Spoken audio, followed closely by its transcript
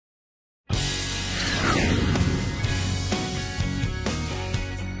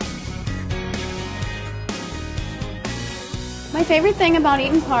My favorite thing about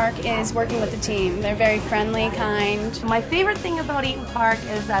Eaton Park is working with the team. They're very friendly, kind. My favorite thing about Eaton Park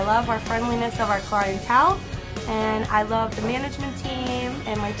is I love our friendliness of our clientele, and I love the management team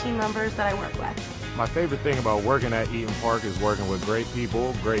and my team members that I work with. My favorite thing about working at Eaton Park is working with great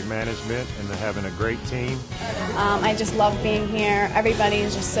people, great management, and having a great team. I just love being here. Everybody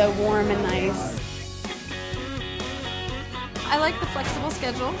is just so warm and nice. I like the flexible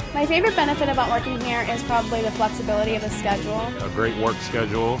schedule. My favorite benefit about working here is probably the flexibility of the schedule. A great work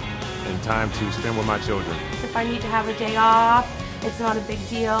schedule and time to spend with my children. If I need to have a day off, it's not a big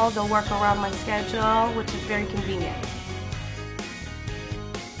deal. They'll work around my schedule, which is very convenient.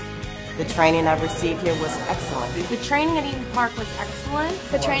 The training I received here was excellent. The training at Eaton Park was excellent.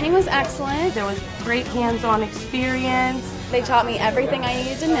 The training was excellent. There was great hands-on experience. They taught me everything I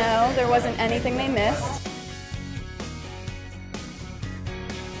needed to know. There wasn't anything they missed.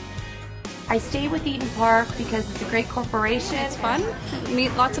 I stay with Eaton Park because it's a great corporation. It's fun. You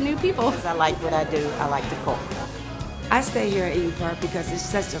meet lots of new people. I like what I do. I like to cook. I stay here at Eaton Park because it's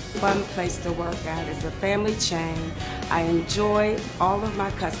such a fun place to work at. It's a family chain. I enjoy all of my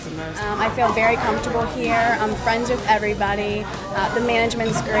customers. I feel very comfortable here. I'm friends with everybody. The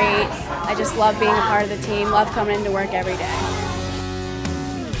management's great. I just love being a part of the team. Love coming into work every day.